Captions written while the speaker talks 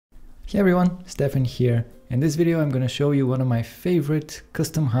Hey everyone, Stefan here. In this video I'm going to show you one of my favorite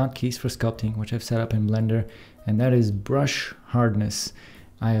custom hotkeys for sculpting, which I've set up in Blender, and that is brush hardness.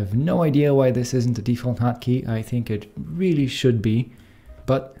 I have no idea why this isn't a default hotkey. I think it really should be,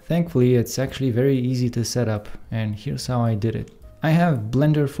 but thankfully it's actually very easy to set up, and here's how I did it. I have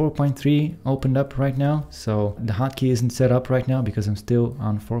Blender 4.3 opened up right now, so the hotkey isn't set up right now because I'm still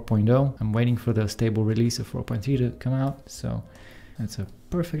on 4.0. I'm waiting for the stable release of 4.3 to come out, so that's a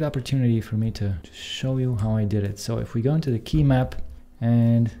perfect opportunity for me to show you how I did it. So if we go into the key map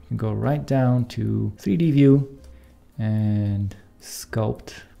and go right down to 3D view and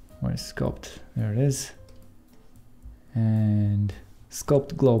sculpt, where's sculpt? There it is. And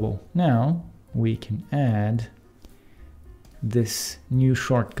sculpt global. Now we can add this new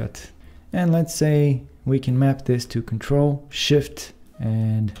shortcut. And let's say we can map this to Control, Shift,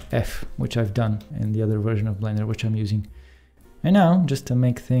 and F, which I've done in the other version of Blender, which I'm using. And now, just to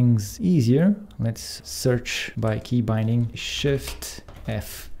make things easier, let's search by key binding Shift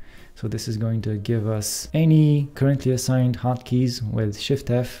F. So this is going to give us any currently assigned hotkeys with Shift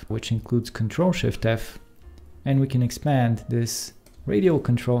F, which includes Control Shift F. And we can expand this Radial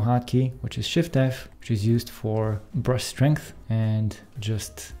control hotkey, which is Shift F, which is used for brush strength, and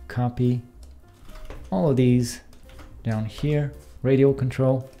just copy all of these down here, Radial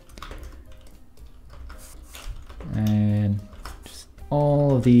control, and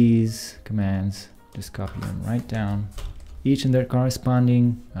all of these commands, just copy them right down, each in their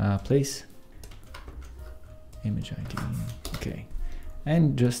corresponding place. Image ID, okay.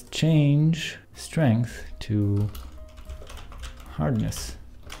 And just change strength to hardness.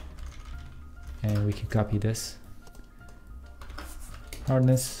 And we can copy this,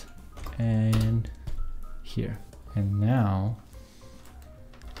 hardness, and here. And now,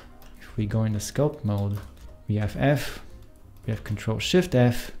 if we go into sculpt mode, we have F, we have Control Shift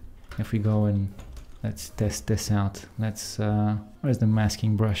F. If we go and let's test this out. Let's where's the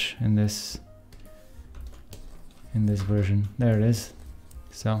masking brush in this version? There it is.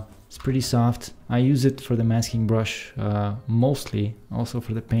 So it's pretty soft. I use it for the masking brush mostly, also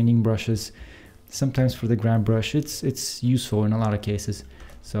for the painting brushes, sometimes for the grab brush. It's useful in a lot of cases.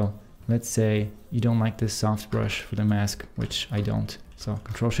 So let's say you don't like this soft brush for the mask, which I don't. So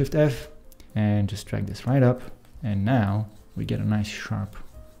Control Shift F and just drag this right up, and now we get a nice sharp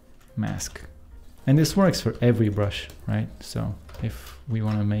mask. And this works for every brush, right? So if we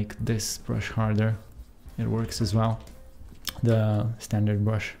want to make this brush harder, it works as well, the standard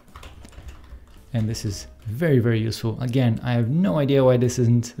brush. And this is very, very useful. Again, I have no idea why this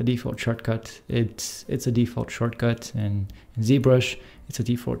isn't a default shortcut. It's a default shortcut in ZBrush. It's a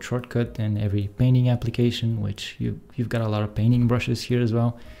default shortcut in every painting application, which you've got a lot of painting brushes here as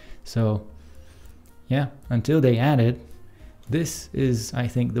well. So yeah, until they add it, this is, I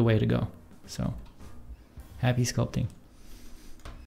think, the way to go. So happy sculpting.